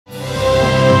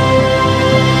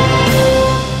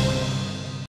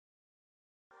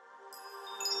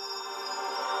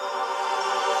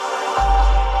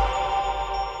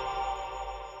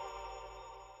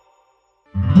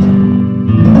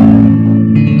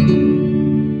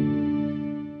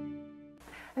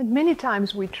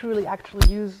times we truly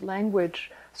actually use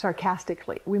language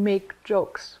sarcastically. We make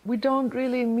jokes. We don't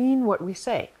really mean what we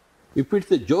say. If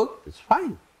it's a joke, it's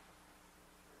fine.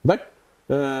 But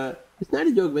it's not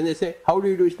a joke. When they say, how do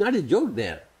you do? It's not a joke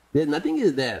there. Nothing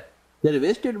is there. They are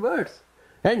wasted words.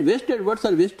 And wasted words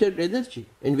are wasted energy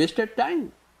and wasted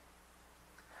time.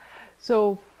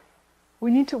 So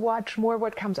we need to watch more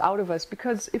what comes out of us,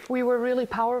 because if we were really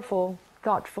powerful,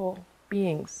 thoughtful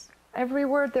beings, every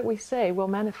word that we say will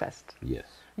manifest. Yes.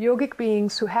 Yogic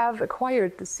beings who have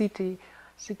acquired the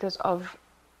siddhas of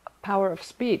power of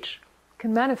speech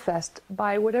can manifest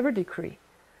by whatever degree,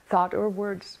 thought or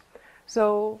words.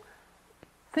 So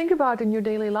think about in your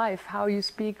daily life how you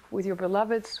speak with your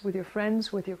beloveds, with your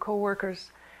friends, with your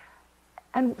co-workers,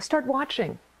 and start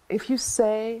watching if you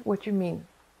say what you mean.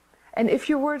 And if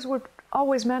your words would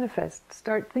always manifest,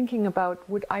 start thinking about,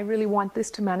 would I really want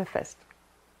this to manifest?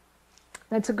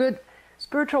 That's a good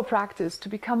spiritual practice to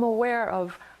become aware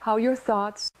of how your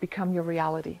thoughts become your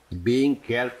reality. Being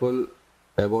careful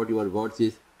about your words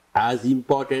is as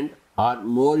important or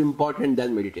more important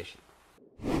than meditation.